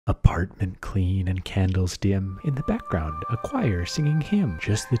Apartment clean and candles dim. In the background, a choir singing hymn.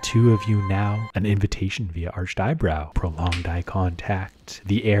 Just the two of you now. An invitation via arched eyebrow. Prolonged eye contact.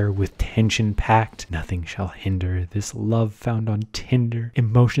 The air with tension packed. Nothing shall hinder this love found on Tinder.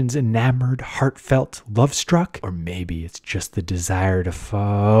 Emotions enamored, heartfelt, love struck. Or maybe it's just the desire to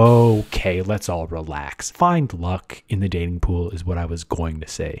Okay, let's all relax. Find luck in the dating pool is what I was going to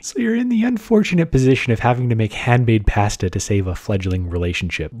say. So you're in the unfortunate position of having to make handmade pasta to save a fledgling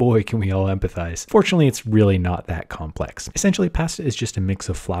relationship. Boy, can we all empathize. Fortunately, it's really not that complex. Essentially, pasta is just a mix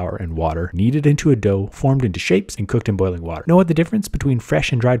of flour and water, kneaded into a dough, formed into shapes, and cooked in boiling water. Know what the difference between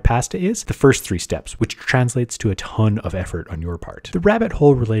fresh and dried pasta is? The first three steps, which translates to a ton of effort on your part. The rabbit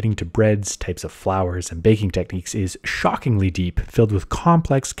hole relating to breads, types of flours, and baking techniques is shockingly deep, filled with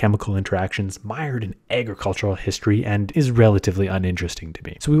complex chemical interactions, mired in agricultural history, and is relatively uninteresting to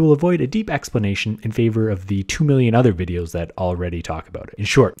me. So we will avoid a deep explanation in favor of the 2 million other videos that already talk about it. In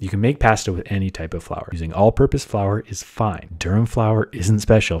short, you can make pasta with any type of flour. Using all-purpose flour is fine. Durum flour isn't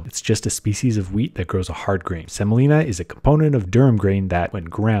special. It's just a species of wheat that grows a hard grain. Semolina is a component of durum grain that, when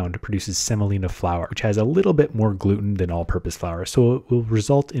ground, produces semolina flour, which has a little bit more gluten than all-purpose flour, so it will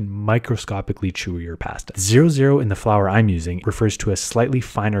result in microscopically chewier pasta. 00 in the flour I'm using refers to a slightly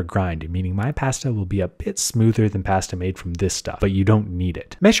finer grind, meaning my pasta will be a bit smoother than pasta made from this stuff, but you don't need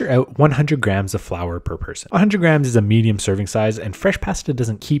it. Measure out 100 grams of flour per person. 100 grams is a medium serving size, and fresh pasta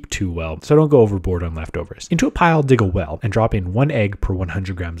doesn't keep too well, so don't go overboard on leftovers. Into a pile, dig a well, and drop in 1 egg per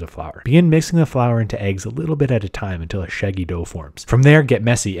 100 grams of flour. Begin mixing the flour into eggs a little bit at a time until a shaggy dough forms. From there, get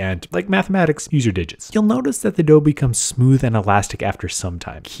messy and, like mathematics, use your digits. You'll notice that the dough becomes smooth and elastic after some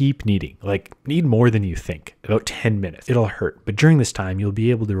time. Keep kneading, knead more than you think, about 10 minutes. It'll hurt, but during this time, you'll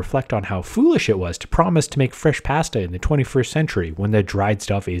be able to reflect on how foolish it was to promise to make fresh pasta in the 21st century when the dried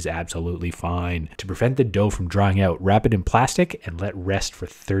stuff is absolutely fine. To prevent the dough from drying out, wrap it in plastic and let rest for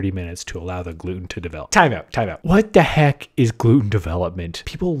 30 minutes to allow the gluten to develop. Time out. What the heck is gluten development?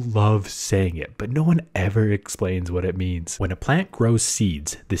 People love saying it, but no one ever explains what it means. When a plant grows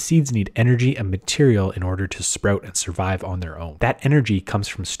seeds, the seeds need energy and material in order to sprout and survive on their own. That energy comes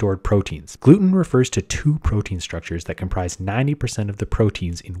from stored proteins. Gluten refers to two protein structures that comprise 90% of the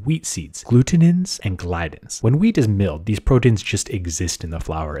proteins in wheat seeds, glutenins and gliadins. When wheat is milled, these proteins just exist in the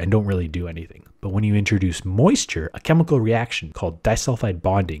flour and don't really do anything. But when you introduce moisture, a chemical reaction called disulfide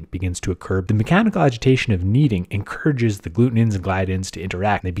bonding begins to occur. The mechanical agitation of kneading encourages the glutenins and gliadins to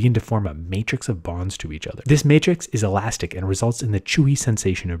interact, and they begin to form a matrix of bonds to each other. This matrix is elastic and results in the chewy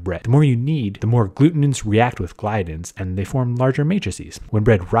sensation of bread. The more you knead, the more glutenins react with gliadins, and they form larger matrices. When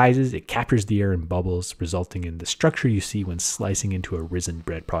bread rises, it captures the air in bubbles, resulting in the structure you see when slicing into a risen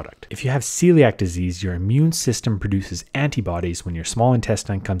bread product. If you have celiac disease, your immune system produces antibodies when your small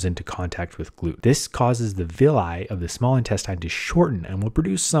intestine comes into contact with gluten. This causes the villi of the small intestine to shorten and will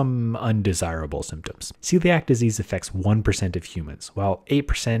produce some undesirable symptoms. Celiac disease affects 1% of humans, while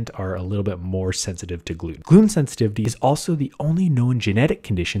 8% are a little bit more sensitive to gluten. Gluten sensitivity is also the only known genetic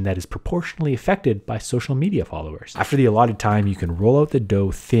condition that is proportionally affected by social media followers. After the allotted time, you can roll out the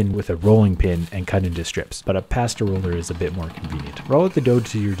dough thin with a rolling pin and cut into strips, but a pasta roller is a bit more convenient. Roll out the dough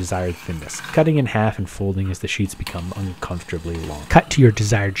to your desired thinness, cutting in half and folding as the sheets become uncomfortably long. Cut to your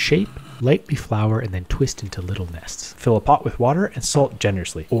desired shape, lightly flour, and then twist into little nests. Fill a pot with water and salt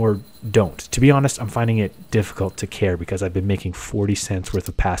generously, or don't. To be honest, I'm finding it difficult to care because I've been making 40 cents worth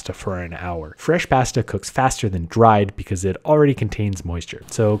of pasta for an hour. Fresh pasta cooks faster than dried because it already contains moisture,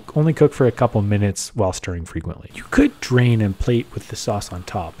 so only cook for a couple minutes while stirring frequently. You could drain and plate with the sauce on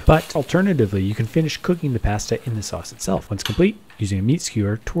top, but alternatively, you can finish cooking the pasta in the sauce itself. Once complete, using a meat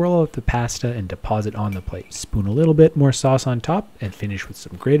skewer, twirl out the pasta and deposit on the plate. Spoon a little bit more sauce on top and finish with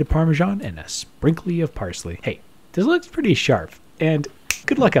some grated Parmesan and a sprinkly of parsley. Hey, this looks pretty sharp, and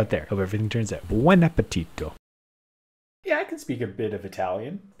good luck out there. Hope everything turns out. Buon appetito. Yeah, I can speak a bit of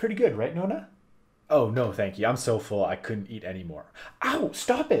Italian. Pretty good, right, Nona? Oh, no, thank you. I'm so full I couldn't eat anymore. Ow,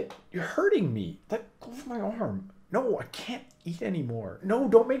 stop it. You're hurting me. Let go of my arm. No, I can't eat anymore. No,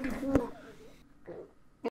 don't make me...